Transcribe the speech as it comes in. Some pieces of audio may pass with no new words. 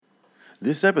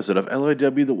This episode of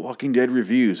LIW The Walking Dead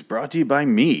Reviews brought to you by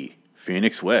me,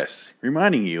 Phoenix West,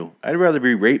 reminding you I'd rather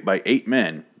be raped by 8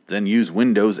 men than use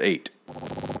Windows 8.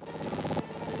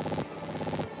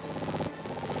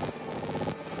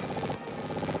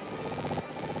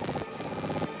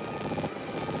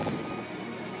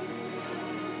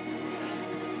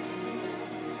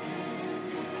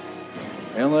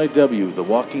 LIW The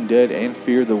Walking Dead and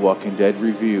Fear the Walking Dead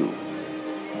Review.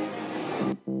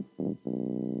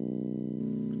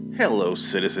 Hello,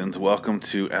 citizens. Welcome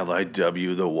to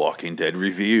LIW The Walking Dead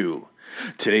Review.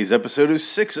 Today's episode is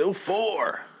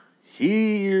 604.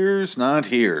 Here's not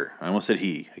here. I almost said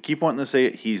he. I keep wanting to say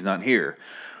it, he's not here,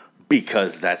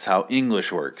 because that's how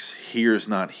English works. Here's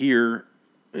not here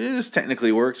is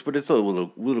technically works, but it's a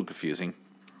little confusing.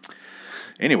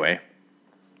 Anyway,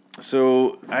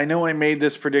 so I know I made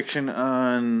this prediction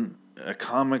on a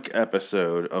comic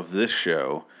episode of this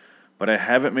show, but I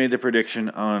haven't made the prediction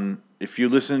on, if you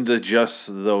listen to just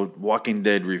the Walking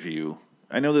Dead review.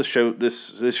 I know this show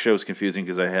is confusing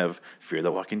because I have Fear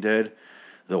the Walking Dead,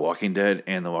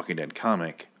 and the Walking Dead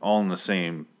comic all in the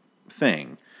same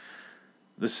thing.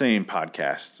 The same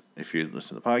podcast. If you listen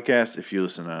to the podcast, if you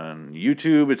listen on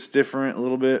YouTube, it's different a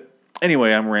little bit.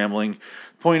 Anyway, I'm rambling.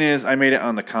 Point is, I made it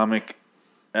on the comic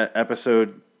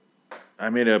episode. I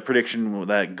made a prediction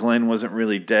that Glenn wasn't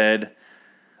really dead.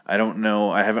 I don't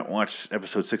know. I haven't watched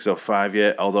episode 605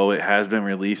 yet, although it has been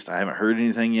released. I haven't heard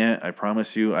anything yet. I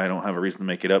promise you, I don't have a reason to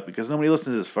make it up because nobody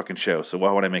listens to this fucking show, so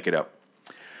why would I make it up?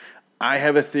 I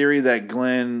have a theory that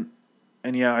Glenn,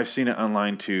 and yeah, I've seen it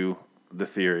online too, the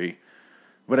theory,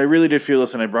 but I really did feel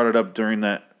this, and I brought it up during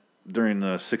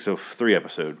the 603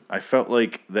 episode. I felt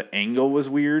like the angle was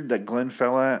weird that Glenn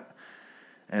fell at,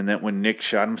 and that when Nick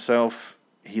shot himself,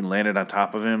 he landed on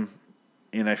top of him.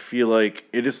 And I feel like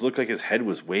it just looked like his head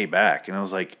was way back. And I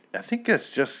was like, I think that's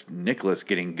just Nicholas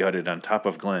getting gutted on top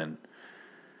of Glenn.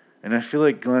 And I feel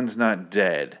like Glenn's not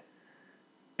dead.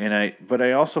 But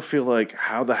I also feel like,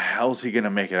 how the hell's he going to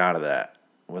make it out of that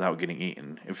without getting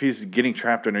eaten? If he's getting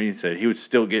trapped underneath it, he would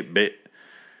still get bit.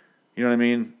 You know what I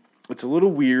mean? It's a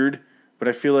little weird, but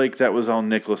I feel like that was all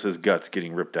Nicholas's guts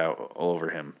getting ripped out all over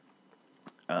him.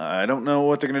 I don't know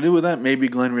what they're going to do with that. Maybe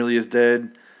Glenn really is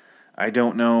dead. I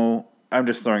don't know. I'm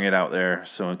just throwing it out there,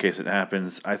 so in case it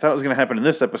happens. I thought it was going to happen in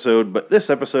this episode, but this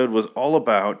episode was all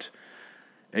about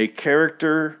a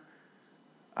character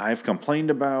I've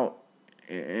complained about.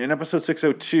 In episode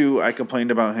 602, I complained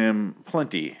about him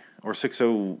plenty. Or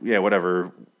 60, yeah,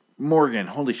 whatever. Morgan,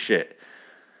 holy shit.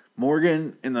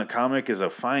 Morgan in the comic is a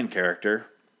fine character.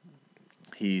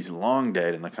 He's long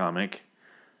dead in the comic.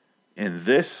 In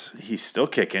this, he's still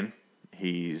kicking.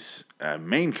 He's a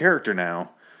main character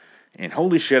now. And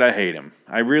holy shit, I hate him.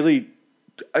 I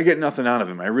get nothing out of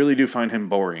him. I really do find him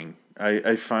boring.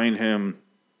 I find him,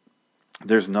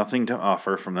 there's nothing to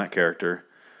offer from that character.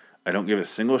 I don't give a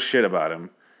single shit about him.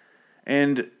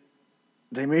 And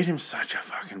they made him such a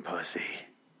fucking pussy.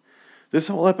 This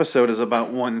whole episode is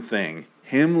about one thing.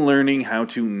 Him learning how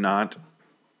to not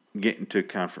get into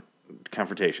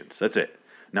confrontations. That's it.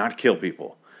 Not kill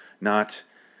people. Not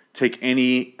take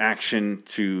any action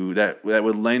that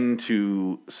would lend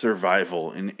to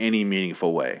survival in any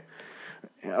meaningful way.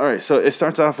 All right, so it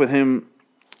starts off with him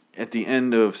at the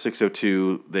end of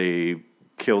 602. They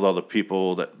killed all the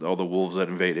people, all the wolves that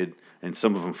invaded, and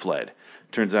some of them fled.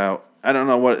 Turns out, I don't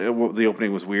know what the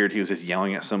opening was weird. He was just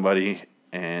yelling at somebody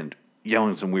and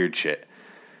yelling some weird shit.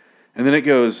 And then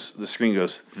the screen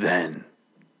goes, then.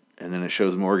 And then it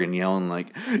shows Morgan yelling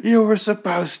like, you were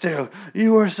supposed to,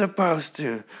 you were supposed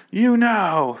to, you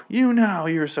know,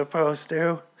 you're supposed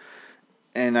to.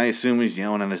 And I assume he's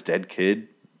yelling at his dead kid.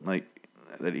 Like,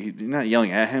 that he's not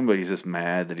yelling at him, but he's just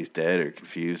mad that he's dead or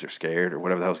confused or scared or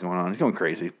whatever the hell's going on. He's going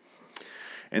crazy.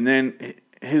 And then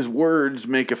his words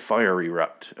make a fire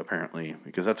erupt, apparently,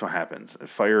 because that's what happens. A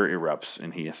fire erupts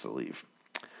and he has to leave.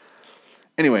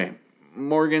 Anyway,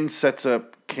 Morgan sets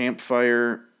up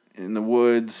campfire in the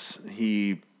woods.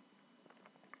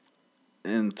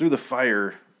 And through the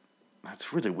fire,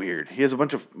 it's really weird. He has a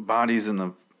bunch of bodies in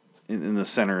the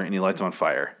center, and he lights them on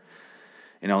fire.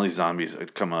 And all these zombies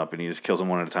come up, and he just kills them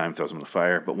one at a time, throws them in the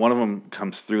fire. But one of them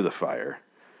comes through the fire,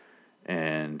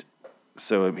 and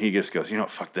so he just goes, you know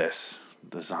what, fuck this.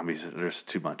 The zombies, there's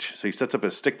too much. So he sets up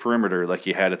a stick perimeter like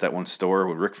he had at that one store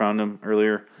where Rick found him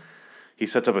earlier. He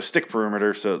sets up a stick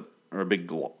perimeter, or a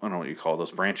big, I don't know what you call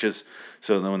those, branches.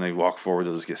 So then when they walk forward,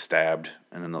 they'll just get stabbed,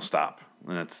 and then they'll stop.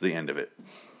 And that's the end of it.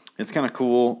 It's kind of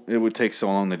cool. It would take so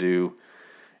long to do.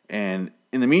 And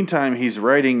in the meantime, he's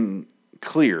writing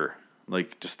clear,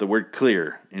 like just the word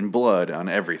clear, in blood on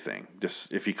everything.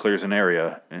 Just if he clears an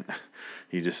area, and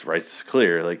He just writes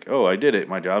clear, like, oh, I did it.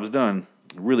 My job's done.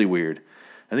 Really weird.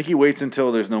 I think he waits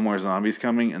until there's no more zombies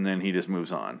coming, and then he just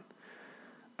moves on.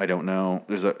 I don't know.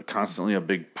 There's constantly a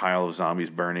big pile of zombies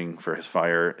burning for his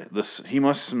fire. He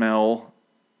must smell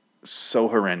so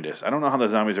horrendous. I don't know how the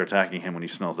zombies are attacking him when he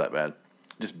smells that bad.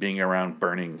 Just being around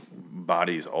burning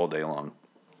bodies all day long.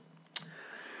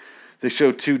 They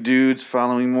show two dudes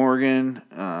following Morgan.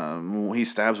 He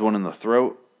stabs one in the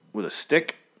throat with a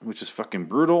stick, which is fucking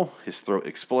brutal. His throat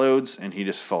explodes, and he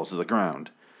just falls to the ground.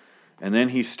 And then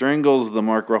he strangles the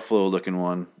Mark Ruffalo-looking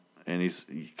one, and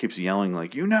he keeps yelling,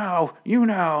 like, you don't,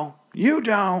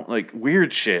 like,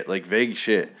 weird shit, like, vague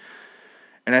shit.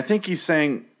 And I think he's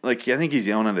saying, like, I think he's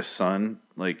yelling at his son,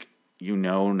 like,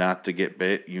 not to get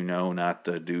bit, not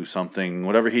to do something,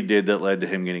 whatever he did that led to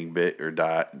him getting bit or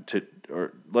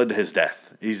or led to his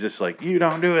death. He's just like, you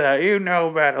don't do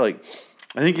that, better. Like,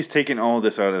 I think he's taking all of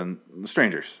this out on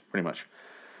strangers, pretty much.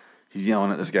 He's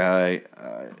yelling at this guy,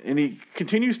 and he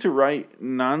continues to write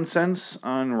nonsense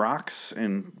on rocks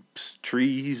and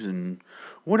trees and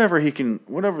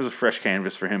whatever's a fresh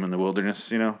canvas for him in the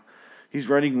wilderness, He's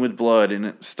writing with blood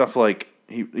and stuff like,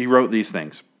 he wrote these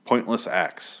things, pointless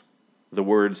acts. The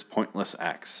words pointless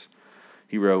acts.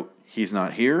 He wrote, he's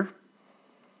not here.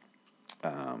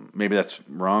 Maybe that's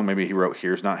wrong. Maybe he wrote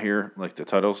here's not here, like the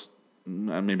titles.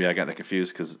 Maybe I got that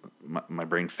confused because my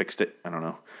brain fixed it. I don't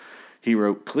know. He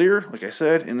wrote clear, like I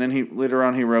said, and then later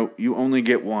on he wrote, you only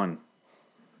get one.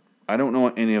 I don't know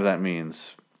what any of that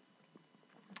means.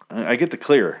 I get the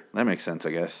clear. That makes sense,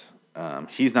 I guess.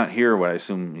 He's not here, what I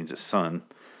assume means his son.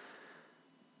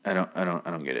 I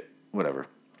don't get it. Whatever.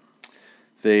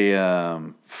 They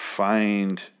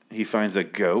he finds a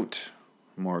goat.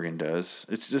 Morgan does.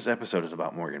 This episode is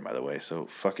about Morgan, by the way, so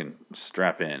fucking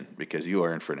strap in, because you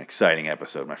are in for an exciting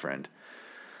episode, my friend.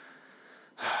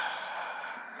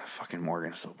 Fucking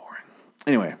Morgan is so boring.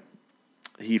 Anyway,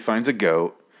 he finds a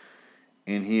goat,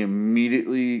 and he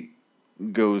immediately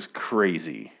goes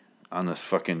crazy on this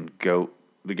fucking goat.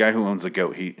 The guy who owns the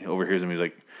goat, he overhears him. He's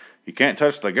like, you can't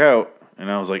touch the goat. And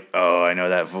I was like, oh, I know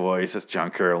that voice. That's John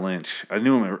Carroll Lynch. I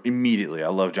knew him immediately. I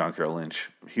love John Carroll Lynch.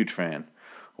 Huge fan.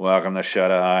 Welcome to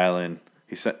Shutter Island.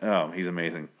 He said, oh, he's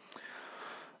amazing.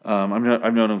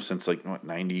 I've known him since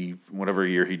 90, whatever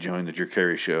year he joined the Drew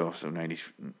Carey show. So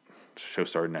show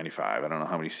started in 95. I don't know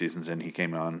how many seasons in he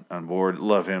came on board.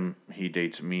 Love him. He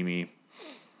dates Mimi.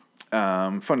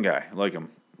 Fun guy. Like him.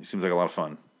 He seems like a lot of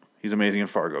fun. He's amazing in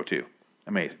Fargo too.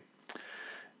 Amazing.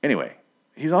 Anyway,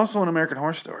 he's also in American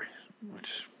Horror Story,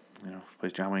 which,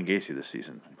 plays John Wayne Gacy this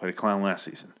season. He played a clown last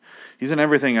season. He's in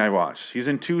everything I watch. He's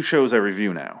in 2 shows I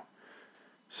review now.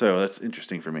 So that's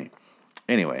interesting for me.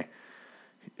 Anyway,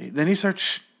 then he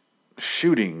starts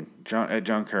shooting at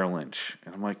John Carroll Lynch.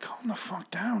 And I'm like, calm the fuck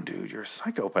down, dude. You're a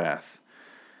psychopath.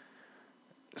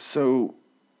 So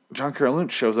John Carroll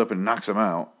Lynch shows up and knocks him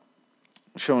out,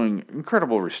 showing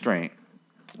incredible restraint.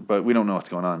 But we don't know what's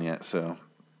going on yet, so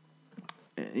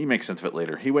he makes sense of it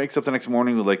later. He wakes up the next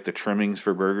morning with the trimmings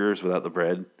for burgers without the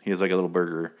bread. He has a little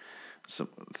burger,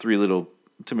 3 little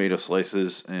tomato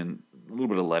slices, and a little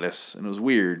bit of lettuce. And it was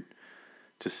weird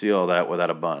to see all that without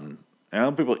a bun. I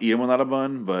know people eat them without a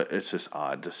bun, but it's just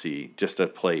odd to see just a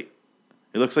plate.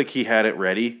 It looks like he had it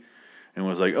ready and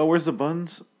was like, oh, where's the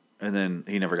buns? And then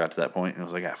he never got to that point and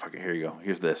was like, fuck it, here you go.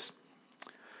 Here's this.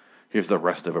 Here's the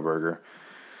rest of a burger.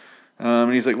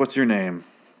 And he's like, what's your name?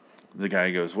 The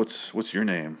guy goes, what's your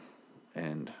name?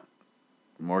 And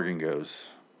Morgan goes,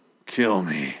 kill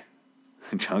me.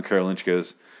 And John Carroll Lynch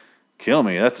goes, kill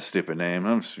me? That's a stupid name.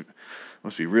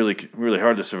 Must be really, really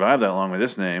hard to survive that long with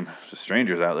this name. There's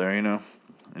strangers out there, And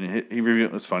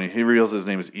it's funny. He reveals his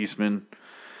name is Eastman.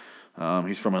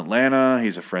 He's from Atlanta.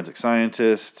 He's a forensic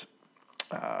scientist.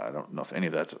 I don't know if any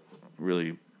of that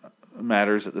really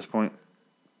matters at this point.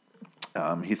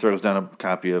 He throws down a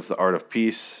copy of The Art of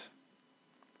Peace.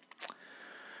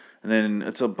 And then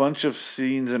it's a bunch of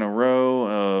scenes in a row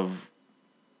of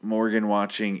Morgan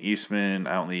watching Eastman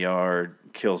out in the yard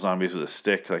kill zombies with a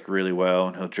stick really well,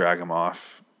 and he'll drag them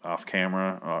off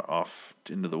camera, off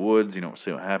into the woods. You don't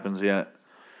see what happens yet.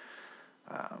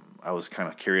 I was kind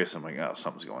of curious. I'm like, oh,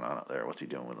 something's going on out there. What's he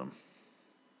doing with them?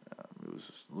 It was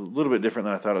a little bit different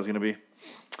than I thought it was going to be.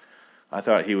 I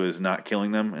thought he was not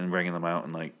killing them and bringing them out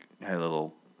and had a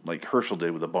little, like Herschel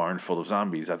did with a barn full of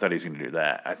zombies. I thought he was going to do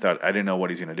that. I didn't know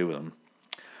what he's going to do with them.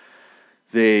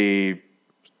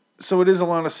 So it is a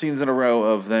lot of scenes in a row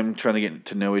of them trying to get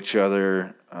to know each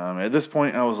other. At this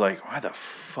point, I was like, why the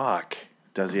fuck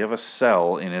does he have a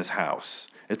cell in his house?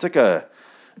 It's like a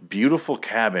beautiful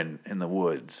cabin in the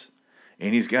woods.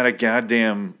 And he's got a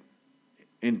goddamn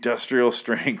industrial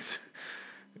strength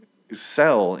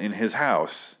cell in his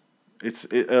house.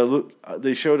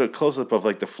 They showed a close up of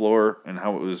like the floor and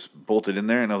how it was bolted in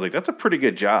there, and I was like, that's a pretty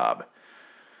good job.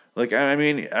 Like, I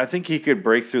mean, I think he could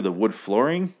break through the wood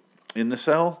flooring in the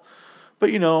cell, but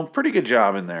pretty good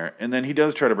job in there. And then he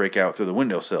does try to break out through the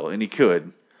windowsill, and he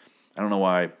could. I don't know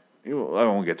why. I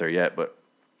won't get there yet, but.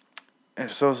 And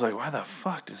so I was like, why the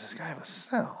fuck does this guy have a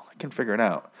cell? I can figure it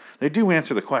out. They do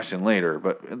answer the question later,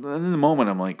 but in the moment,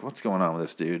 I'm like, what's going on with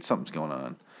this dude? Something's going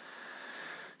on.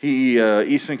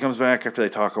 Eastman comes back after they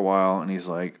talk a while, and he's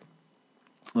like,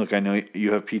 look, I know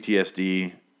you have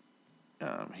PTSD.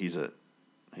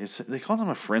 They called him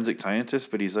a forensic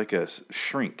scientist, but he's like a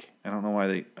shrink. I don't know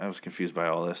why I was confused by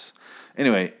all this.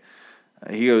 Anyway,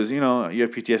 he goes, you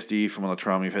have PTSD from all the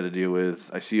trauma you've had to deal with.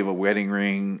 I see you have a wedding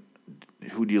ring.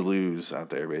 Who do you lose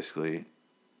out there, basically?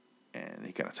 And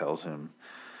he kind of tells him,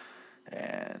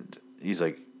 and he's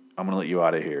like, I'm going to let you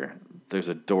out of here. There's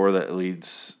a door that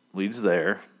leads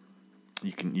there.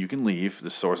 You can leave. The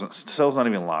cell's not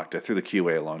even locked. I threw the key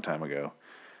away a long time ago.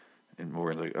 And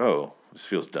Morgan's like, oh, this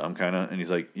feels dumb, kind of. And he's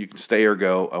like, you can stay or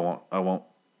go.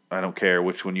 I don't care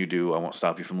which one you do. I won't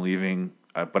stop you from leaving.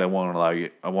 But I won't allow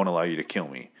you to kill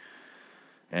me.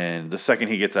 And the second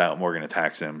he gets out, Morgan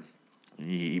attacks him.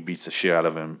 He beats the shit out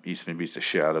of him. Eastman beats the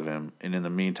shit out of him. And in the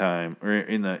meantime, or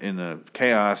in the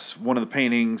chaos, one of the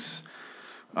paintings.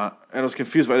 And I was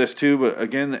confused by this too, but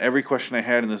again, every question I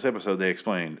had in this episode, they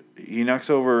explained. He knocks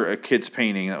over a kid's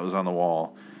painting that was on the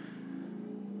wall.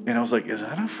 And I was like, is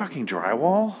that a fucking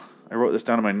drywall? I wrote this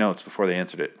down in my notes before they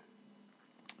answered it.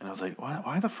 And I was like,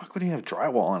 why the fuck would he have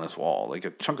drywall on his wall? Like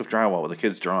a chunk of drywall with a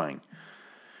kid's drawing.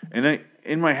 And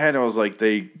in my head, I was like,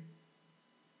 he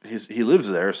lives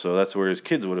there, so that's where his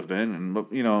kids would have been. And,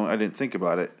 I didn't think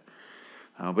about it.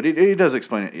 But he does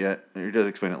explain it yet. He does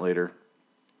explain it later.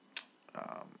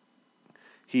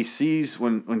 He sees,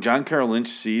 when John Carroll Lynch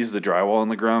sees the drywall on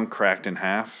the ground cracked in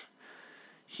half,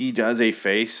 he does a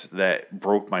face that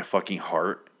broke my fucking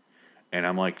heart. And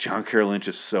I'm like, John Carroll Lynch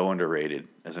is so underrated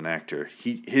as an actor.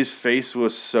 His face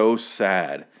was so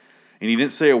sad. And he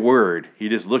didn't say a word. He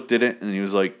just looked at it, and he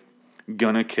was like,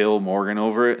 gonna kill Morgan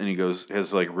over it. And he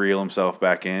has like reel himself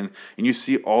back in. And you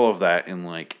see all of that in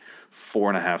like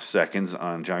 4.5 seconds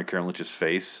on John Carroll Lynch's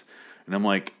face. And I'm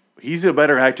like, he's a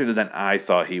better actor than I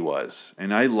thought he was.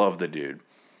 And I love the dude.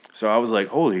 So I was like,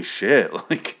 holy shit.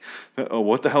 Like,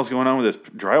 what the hell's going on with this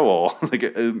drywall? Like,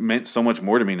 it meant so much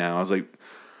more to me now. I was like,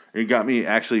 it got me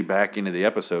actually back into the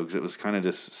episode because it was kind of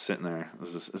just sitting there.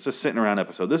 It's just sitting around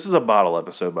episode. This is a bottle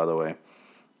episode, by the way.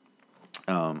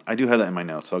 I do have that in my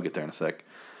notes, so I'll get there in a sec.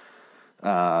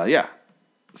 Yeah.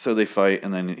 So they fight,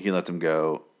 and then he lets him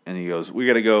go. And he goes, we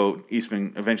got to go.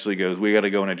 Eastman eventually goes, we got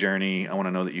to go on a journey. I want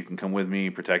to know that you can come with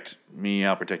me, protect me,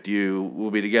 I'll protect you.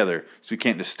 We'll be together. So we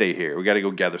can't just stay here. We got to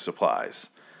go gather supplies.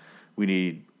 We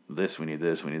need this, we need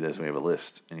this, we need this. We have a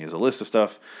list. And he has a list of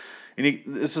stuff. And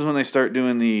this is when they start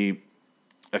doing the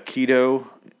Aikido.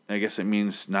 I guess it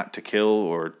means not to kill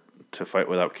or to fight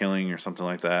without killing or something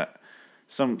like that.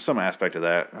 Some aspect of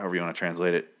that, however you want to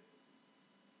translate it.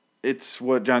 It's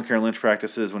what John Carroll Lynch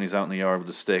practices when he's out in the yard with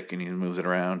the stick and he moves it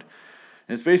around.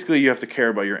 And it's basically you have to care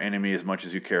about your enemy as much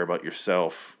as you care about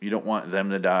yourself. You don't want them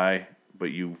to die,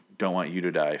 but you don't want you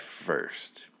to die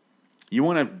first. You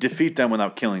want to defeat them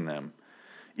without killing them,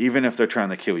 even if they're trying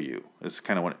to kill you. That's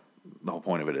kind of what the whole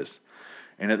point of it is.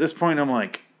 And at this point, I'm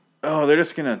like, oh, they're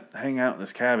just going to hang out in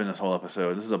this cabin this whole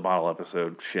episode. This is a bottle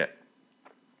episode. Shit.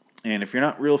 And if you're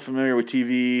not real familiar with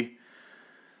TV,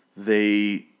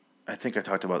 I think I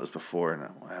talked about this before, and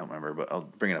I don't remember, but I'll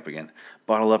bring it up again.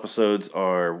 Bottle episodes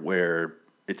are where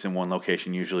it's in one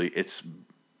location usually.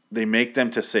 They make them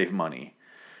to save money.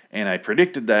 And I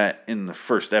predicted that in the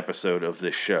first episode of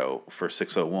this show for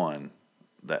 601,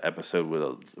 that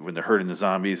episode when they're herding the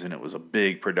zombies, and it was a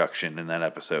big production in that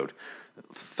episode.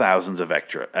 Thousands of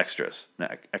extras,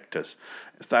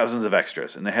 thousands of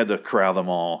extras, and they had to corral them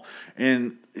all.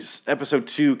 And episode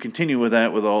 2 continued with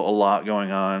that with a lot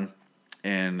going on.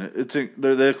 And they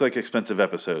look like expensive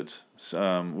episodes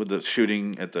with the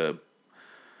shooting at the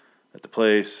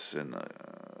place, and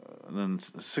then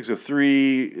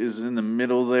 603 is in the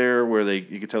middle there where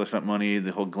you could tell they spent money.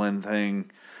 The whole Glenn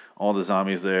thing, all the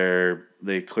zombies there,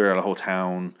 they clear out a whole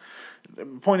town. The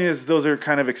point is, those are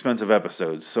kind of expensive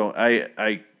episodes. So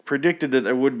I predicted that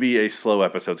there would be slow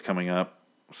episodes coming up,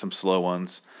 some slow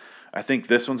ones. I think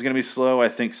this one's going to be slow. I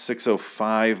think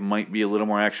 605 might be a little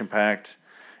more action packed.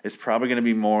 It's probably going to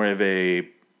be more of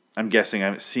I'm guessing, I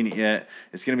haven't seen it yet.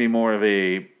 It's going to be more of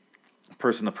a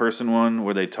person-to-person one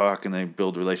where they talk and they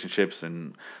build relationships,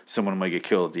 and someone might get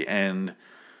killed at the end,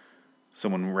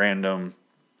 someone random,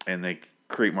 and they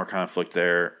create more conflict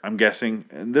there. I'm guessing.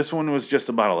 And this one was just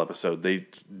a bottle episode. They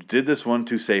did this one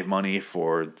to save money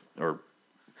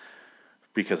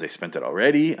because they spent it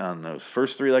already on those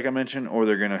first three, like I mentioned, or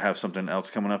they're going to have something else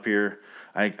coming up here.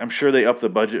 I'm sure they upped the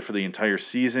budget for the entire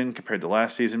season compared to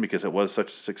last season because it was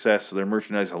such a success. So their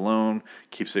merchandise alone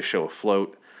keeps this show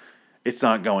afloat. It's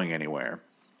not going anywhere.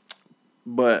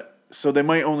 But, so they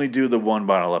might only do the one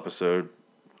bottle episode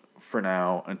for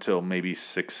now until maybe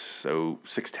 6:10,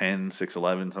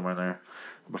 6:11, somewhere in there,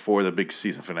 before the big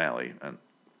season finale. And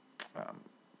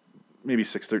maybe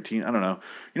 6:13. I don't know.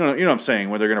 You know what I'm saying?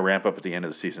 Where they're going to ramp up at the end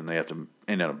of the season, they have to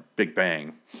end on a big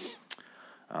bang,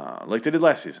 like they did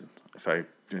last season.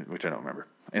 Which I don't remember.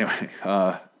 Anyway,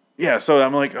 yeah. So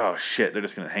I'm like, oh shit, they're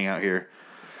just going to hang out here.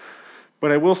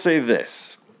 But I will say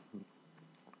this.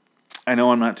 I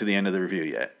know I'm not to the end of the review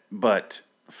yet, but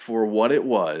for what it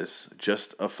was,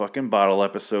 just a fucking bottle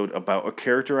episode about a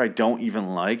character I don't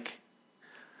even like.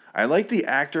 I like the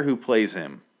actor who plays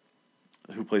him,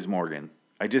 who plays Morgan.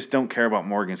 I just don't care about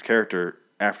Morgan's character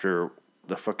after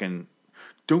the fucking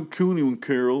 "don't kill anyone,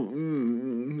 Carol."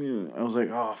 I was like,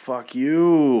 oh, fuck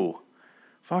you.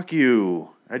 Fuck you.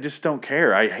 I just don't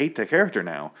care. I hate the character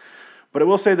now. But I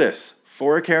will say this.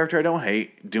 For a character I don't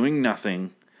hate, doing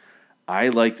nothing, I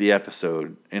like the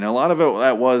episode. And a lot of it,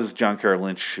 that was John Carroll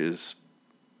Lynch's,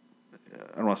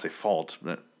 I don't want to say fault,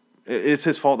 but it's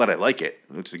his fault that I like it,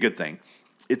 which is a good thing.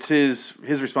 It's his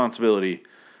responsibility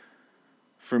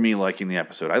for me liking the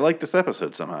episode. I liked this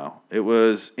episode somehow. It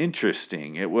was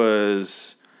interesting. It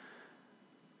was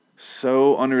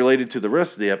so unrelated to the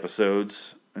rest of the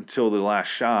episodes until the last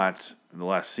shot, the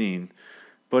last scene,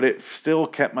 but it still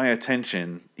kept my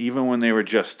attention even when they were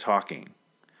just talking.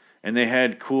 And they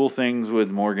had cool things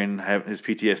with Morgan, have his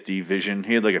PTSD vision.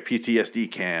 He had like a PTSD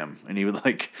cam, and he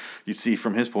would you'd see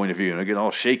from his point of view, and it'd get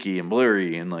all shaky and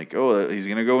blurry, and he's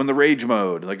going to go in the rage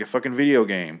mode, like a fucking video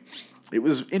game. It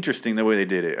was interesting the way they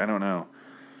did it. I don't know.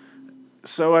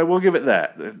 So I will give it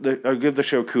that. I'll give the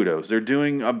show kudos. They're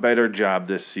doing a better job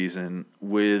this season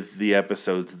with the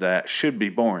episodes that should be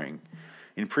boring.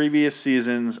 In previous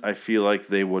seasons, I feel like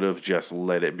they would have just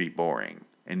let it be boring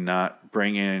and not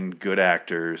bring in good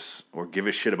actors or give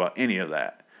a shit about any of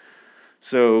that.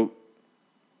 So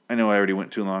I know I already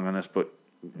went too long on this, but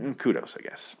kudos, I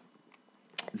guess.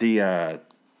 The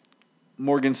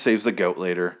Morgan saves the goat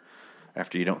later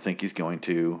after you don't think he's going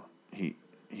to.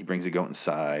 He brings the goat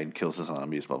inside, kills the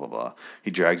zombies, blah, blah, blah.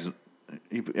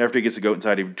 After he gets the goat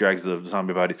inside, he drags the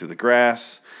zombie body through the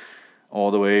grass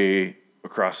all the way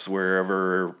across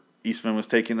wherever Eastman was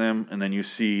taking them, and then you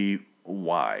see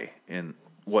why and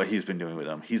what he's been doing with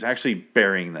them. He's actually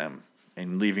burying them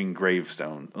and leaving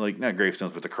gravestone, like not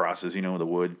gravestones, but the crosses, the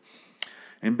wood,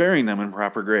 and burying them in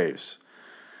proper graves.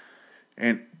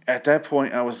 And at that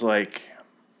point, I was like,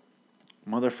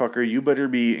 motherfucker, you better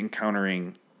be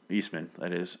encountering Eastman,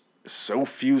 that is, so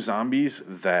few zombies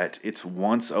that it's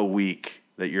once a week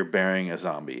that you're burying a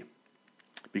zombie.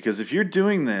 Because if you're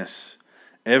doing this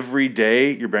every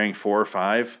day, you're burying 4 or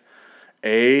 5,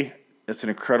 A, that's an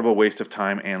incredible waste of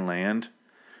time and land.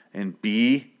 And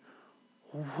B,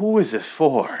 who is this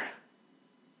for?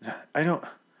 I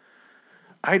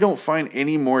don't find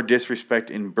any more disrespect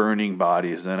in burning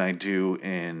bodies than I do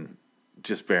in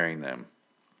just burying them.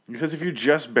 Because if you're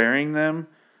just burying them,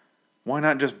 why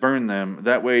not just burn them?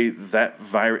 That way,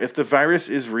 if the virus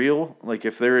is real, like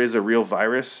if there is a real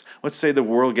virus, let's say the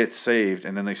world gets saved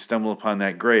and then they stumble upon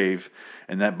that grave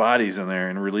and that body's in there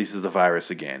and releases the virus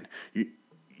again.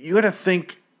 You got to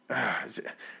think,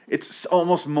 it's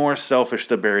almost more selfish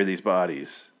to bury these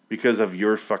bodies because of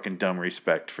your fucking dumb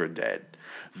respect for dead.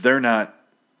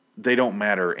 They don't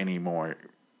matter anymore.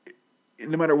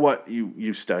 No matter what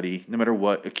you study, no matter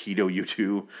what Aikido you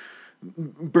do,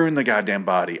 burn the goddamn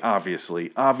body,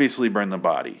 obviously. Obviously burn the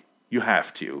body. You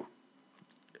have to.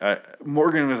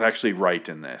 Morgan was actually right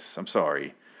in this. I'm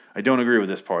sorry. I don't agree with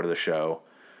this part of the show.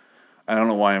 I don't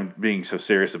know why I'm being so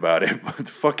serious about it, but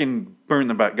fucking burn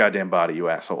the goddamn body, you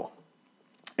asshole.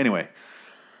 Anyway,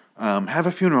 have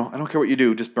a funeral. I don't care what you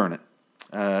do, just burn it.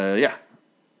 Yeah.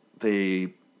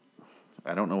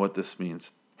 I don't know what this means.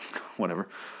 Whatever.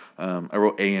 I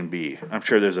wrote A and B. I'm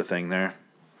sure there's a thing there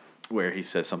where he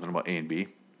says something about A and B.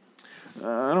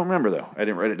 I don't remember, though. I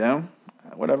didn't write it down.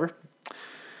 Whatever.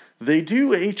 They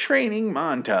do a training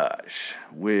montage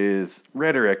with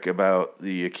rhetoric about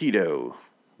the Aikido.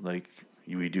 Like,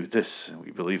 we do this, and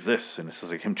we believe this. And this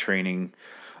is like him training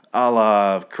a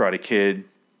la Karate Kid,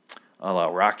 a la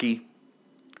Rocky.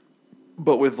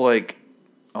 But with,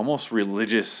 almost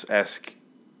religious-esque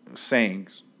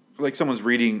sayings. Like someone's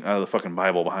reading the fucking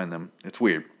Bible behind them. It's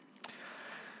weird.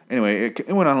 Anyway, it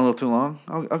went on a little too long.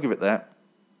 I'll give it that.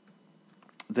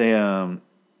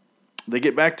 they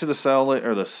get back to the cell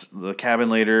or the cabin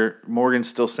later. Morgan's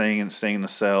still staying in the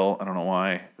cell. I don't know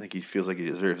why. I think he feels like he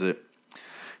deserves it.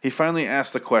 He finally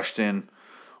asked the question,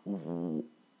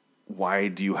 "Why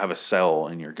do you have a cell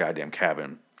in your goddamn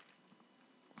cabin?"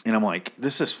 And I'm like,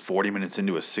 this is 40 minutes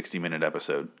into a 60-minute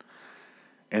episode,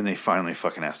 and they finally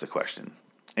fucking asked the question.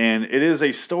 And it is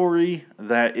a story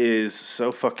that is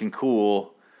so fucking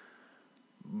cool,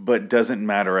 but doesn't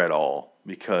matter at all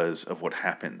because of what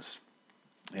happens.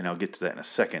 And I'll get to that in a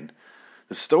second.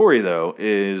 The story, though,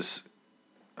 is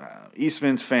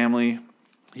Eastman's family.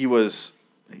 He was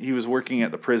working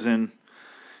at the prison.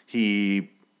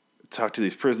 He talked to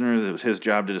these prisoners. It was his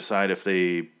job to decide if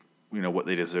they, what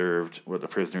they deserved, what the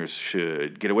prisoners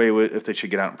should get away with, if they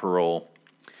should get out on parole.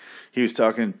 He was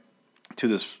talking to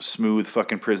this smooth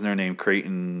fucking prisoner named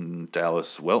Creighton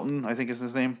Dallas Welton, I think is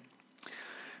his name.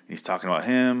 He's talking about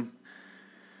him.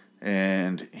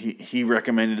 And he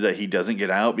recommended that he doesn't get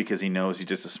out because he knows he's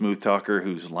just a smooth talker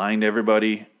who's lying to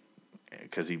everybody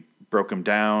because he broke him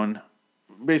down.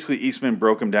 Basically, Eastman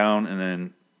broke him down, and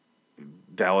then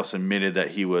Dallas admitted that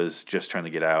he was just trying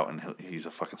to get out, and he's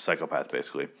a fucking psychopath,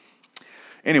 basically.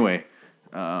 Anyway,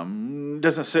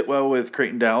 doesn't sit well with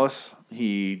Creighton Dallas.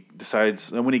 He decides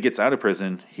that when he gets out of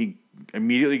prison, he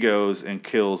immediately goes and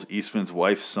kills Eastman's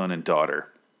wife, son, and daughter.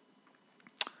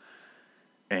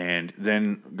 And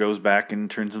then goes back and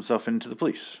turns himself into the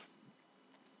police.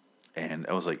 And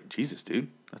I was like, Jesus, dude,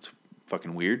 that's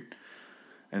fucking weird.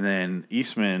 And then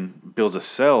Eastman builds a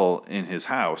cell in his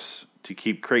house to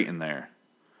keep Creighton there.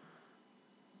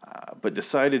 But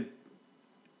decided,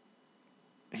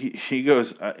 he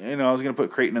goes, I was going to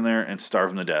put Creighton in there and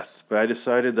starve him to death. But I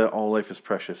decided that all life is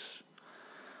precious.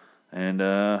 And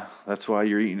that's why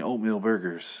you're eating oatmeal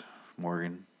burgers,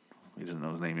 Morgan. He doesn't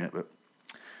know his name yet, but...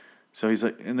 So he's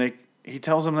like, and he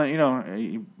tells him that,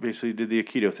 he basically did the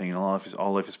Aikido thing, and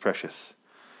all life is precious.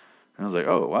 And I was like,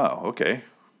 oh, wow, okay.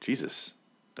 Jesus.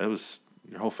 That was,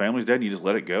 your whole family's dead and you just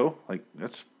let it go? Like,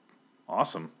 that's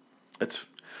awesome.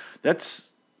 That's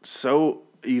so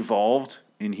evolved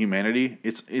in humanity.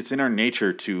 It's in our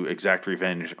nature to exact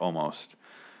revenge almost.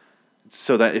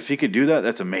 So that if he could do that,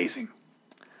 that's amazing.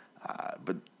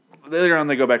 But later on,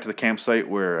 they go back to the campsite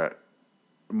where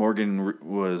Morgan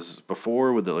was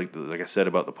before with like I said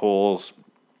about the poles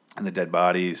and the dead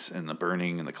bodies and the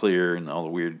burning and the clear and all the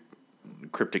weird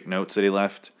cryptic notes that he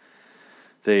left.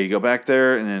 They go back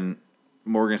there, and then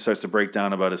Morgan starts to break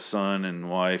down about his son and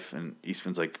wife, and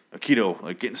Eastman's like, Aikido,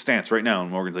 like, get in stance right now.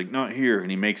 And Morgan's like, not here. And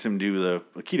he makes him do the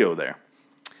Aikido there.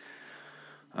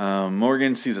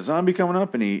 Morgan sees a zombie coming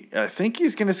up, and I think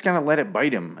he's going to just kind of let it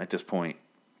bite him at this point.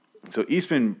 So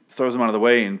Eastman throws him out of the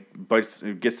way and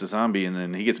gets the zombie, and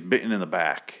then he gets bitten in the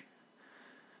back.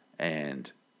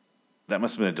 And that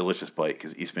must have been a delicious bite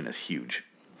because Eastman is huge.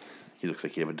 He looks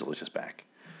like he'd have a delicious back.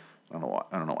 I don't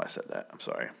know why I said that. I'm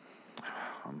sorry.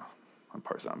 I'm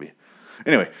part zombie.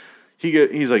 Anyway,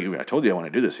 he's like, I told you I want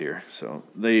to do this here. So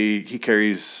he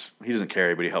doesn't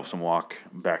carry, but he helps him walk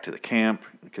back to the camp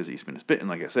because Eastman is bitten,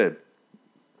 like I said.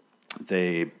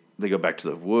 They go back to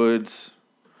the woods.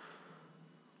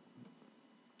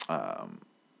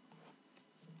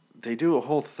 They do a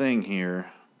whole thing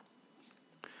here.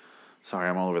 Sorry,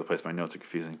 I'm all over the place. My notes are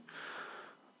confusing.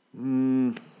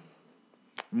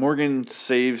 Morgan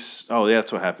saves... Oh, yeah,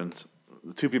 that's what happens.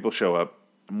 The two people show up.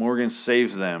 Morgan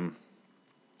saves them.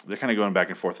 They're kind of going back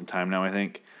and forth in time now, I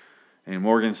think. And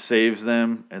Morgan saves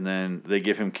them, and then they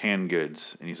give him canned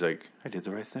goods. And he's like, I did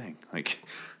the right thing. Like,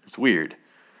 it's weird.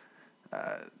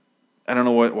 I don't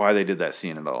know why they did that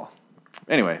scene at all.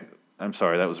 Anyway... I'm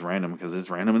sorry, that was random because it's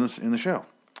random in the show.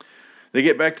 They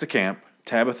get back to camp.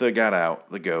 Tabitha got out,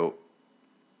 the goat.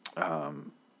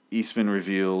 Eastman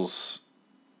reveals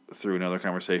through another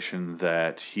conversation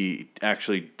that he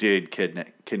actually did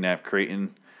kidnap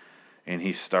Creighton, and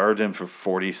he starved him for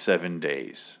 47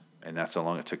 days, and that's how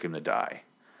long it took him to die.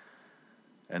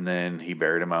 And then he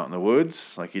buried him out in the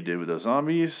woods like he did with those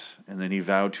zombies, and then he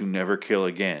vowed to never kill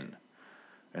again.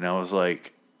 And I was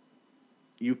like...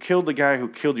 You killed the guy who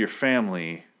killed your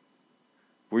family.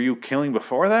 Were you killing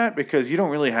before that? Because you don't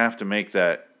really have to make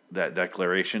that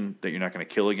declaration that you're not going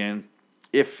to kill again.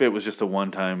 If it was just a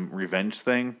one-time revenge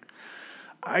thing.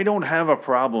 I don't have a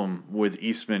problem with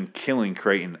Eastman killing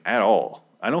Creighton at all.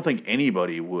 I don't think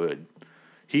anybody would.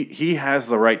 He has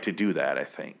the right to do that, I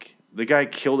think. The guy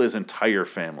killed his entire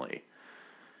family.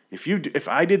 If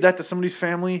I did that to somebody's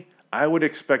family... I would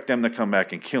expect them to come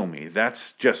back and kill me.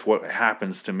 That's just what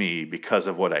happens to me because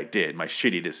of what I did, my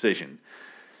shitty decision.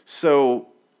 So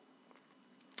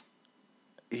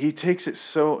he takes it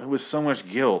with so much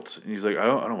guilt, and he's like, I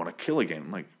don't want to kill again.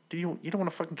 I'm like, you don't want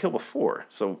to fucking kill before.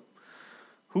 So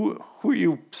who are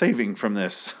you saving from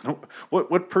this?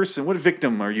 What person, what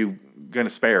victim are you gonna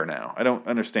spare now? I don't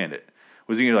understand it.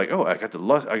 Was he like, oh, I got the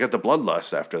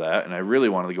bloodlust after that, and I really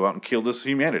wanted to go out and kill this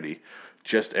humanity,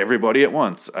 just everybody at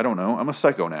once? I don't know. I'm a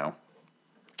psycho now.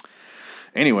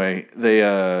 Anyway,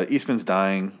 Eastman's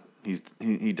dying.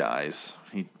 He dies.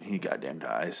 He goddamn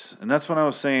dies. And that's when I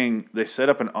was saying they set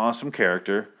up an awesome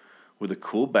character with a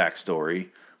cool backstory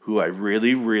who I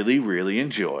really, really, really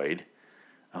enjoyed.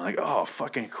 I'm like, oh,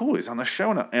 fucking cool. He's on the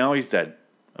show now. And oh, he's dead.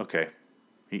 Okay.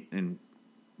 And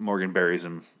Morgan buries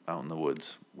him out in the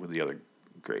woods with the other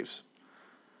graves.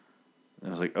 And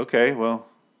I was like, okay, well,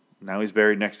 now he's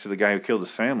buried next to the guy who killed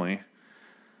his family.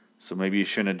 So maybe you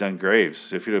shouldn't have done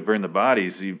graves. If you'd have burned the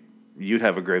bodies, you'd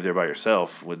have a grave there by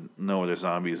yourself with no other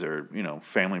zombies or,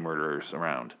 family murderers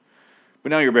around. But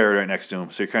now you're buried right next to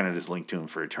him, so you're kind of just linked to him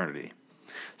for eternity.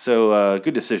 So,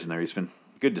 good decision there, Eastman.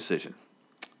 Good decision.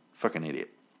 Fucking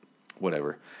idiot.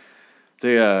 Whatever.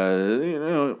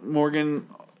 Morgan,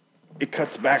 it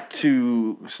cuts back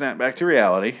to, snap back to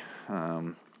reality.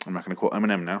 I'm not going to quote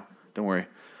Eminem now. Don't worry.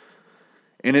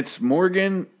 And it's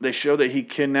Morgan. They show that he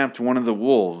kidnapped one of the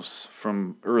wolves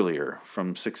from earlier,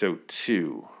 from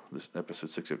 602, this episode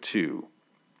 602.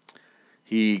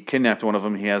 He kidnapped one of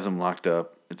them. He has him locked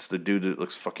up. It's the dude that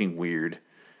looks fucking weird.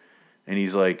 And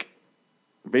he's like,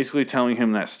 basically telling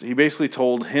him that, he basically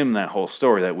told him that whole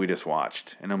story that we just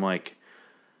watched. And I'm like,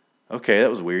 okay, that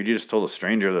was weird. You just told a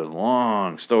stranger the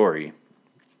long story.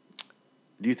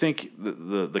 Do you think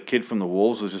the kid from the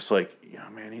wolves was just like, yeah,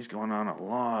 man, he's going on a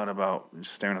lot about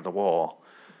just staring at the wall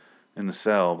in the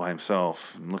cell by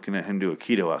himself and looking at him do a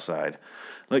keto outside?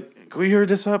 Like, can we hear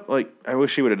this up? Like, I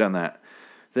wish he would have done that.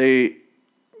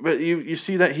 But you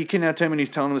see that he kidnapped him and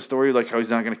he's telling him the story like how he's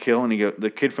not going to kill. And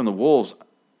the kid from the wolves,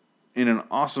 in an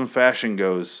awesome fashion,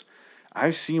 goes,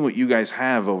 I've seen what you guys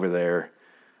have over there.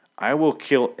 I will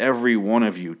kill every one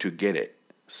of you to get it.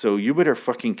 So you better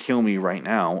fucking kill me right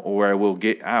now, or I will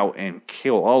get out and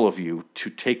kill all of you to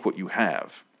take what you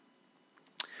have.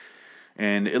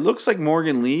 And it looks like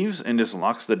Morgan leaves and just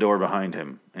locks the door behind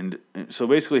him. And so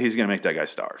basically he's going to make that guy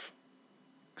starve.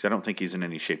 Because I don't think he's in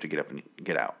any shape to get up and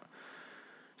get out.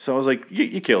 So I was like,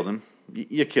 you killed him.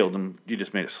 You killed him. You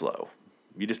just made it slow.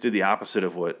 You just did the opposite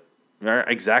of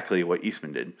exactly what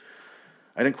Eastman did.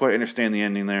 I didn't quite understand the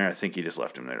ending there. I think he just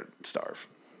left him there to starve.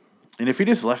 And if he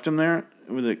just left him there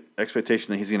with the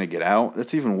expectation that he's going to get out,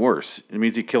 that's even worse. It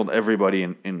means he killed everybody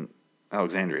in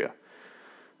Alexandria.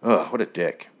 Ugh, what a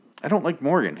dick. I don't like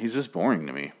Morgan. He's just boring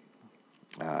to me.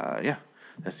 Yeah,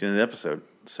 that's the end of the episode.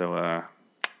 So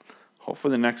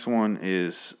hopefully the next one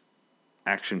is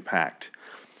action-packed.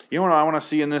 You know what I want to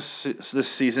see in this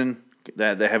season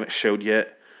that they haven't showed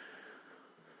yet?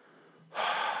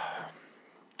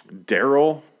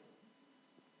 Daryl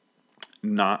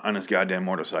not on his goddamn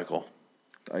motorcycle.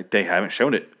 They haven't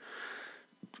shown it.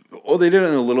 Well, they did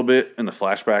it a little bit in the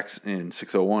flashbacks in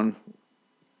 601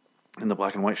 in the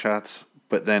black and white shots.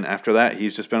 But then after that,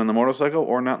 he's just been on the motorcycle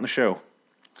or not in the show.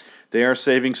 They are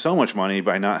saving so much money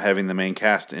by not having the main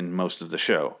cast in most of the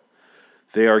show.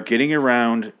 They are getting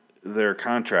around their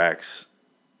contracts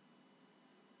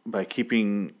by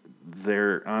keeping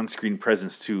their on-screen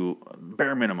presence to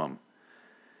bare minimum.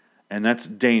 And that's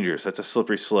dangerous. That's a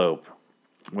slippery slope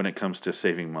when it comes to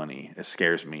saving money. It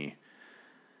scares me.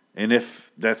 And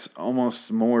if that's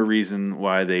almost more reason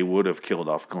why they would have killed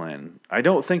off Glenn. I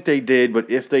don't think they did, but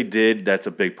if they did, that's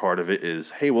a big part of it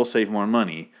is, hey, we'll save more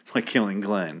money by killing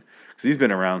Glenn. Because he's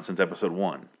been around since episode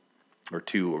 1 or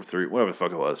 2 or 3, whatever the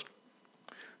fuck it was.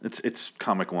 It's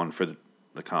comic 1 for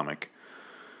the comic.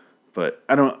 But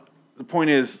the point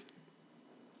is,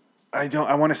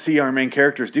 I want to see our main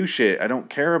characters do shit. I don't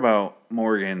care about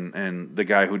Morgan and the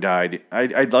guy who died.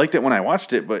 I liked it when I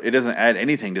watched it, but it doesn't add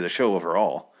anything to the show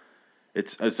overall.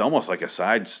 It's almost like a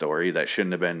side story that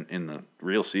shouldn't have been in the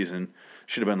real season.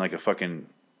 Should have been like a fucking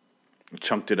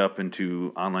chunked it up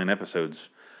into online episodes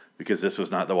because this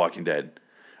was not The Walking Dead.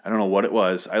 I don't know what it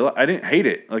was. I didn't hate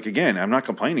it. Like, again, I'm not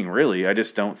complaining really. I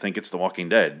just don't think it's The Walking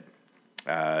Dead.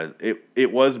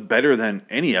 It was better than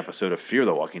any episode of Fear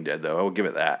the Walking Dead, though. I will give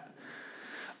it that.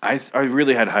 I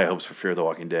really had high hopes for Fear the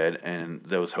Walking Dead, and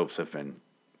those hopes have been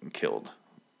killed.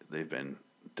 They've been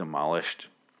demolished.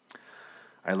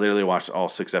 I literally watched all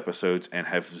 6 episodes and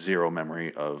have zero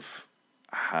memory of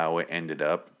how it ended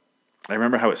up. I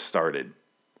remember how it started,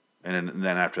 and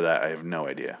then after that, I have no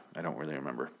idea. I don't really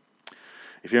remember.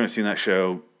 If you haven't seen that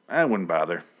show, I wouldn't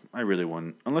bother. I really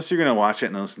wouldn't. Unless you're going to watch it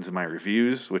and listen to my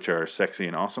reviews, which are sexy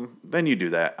and awesome, then you do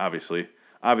that, obviously.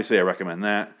 Obviously, I recommend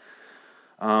that.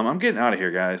 I'm getting out of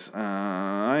here, guys.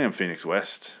 I am Phoenix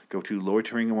West. Go to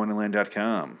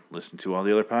loiteringwonderland.com. Listen to all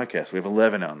the other podcasts. We have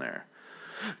 11 on there.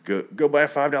 Go buy a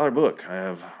 $5 book. I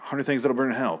have 100 Things That'll Burn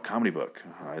in Hell, comedy book.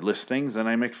 I list things and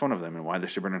I make fun of them and why they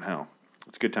should burn in hell.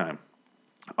 It's a good time.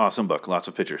 Awesome book. Lots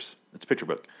of pictures. It's a picture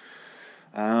book.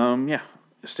 Yeah.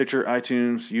 Stitcher,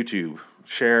 iTunes, YouTube.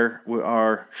 Share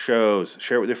our shows.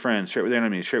 Share it with your friends. Share it with your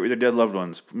enemies. Share it with your dead loved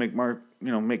ones. Make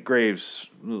graves,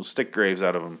 little stick graves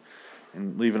out of them,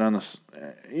 and leave it on this.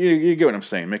 You get what I'm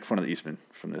saying. Make fun of the Eastman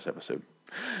from this episode.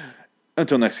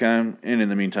 Until next time, and in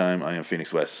the meantime, I am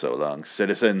Phoenix West. So long,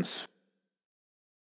 citizens.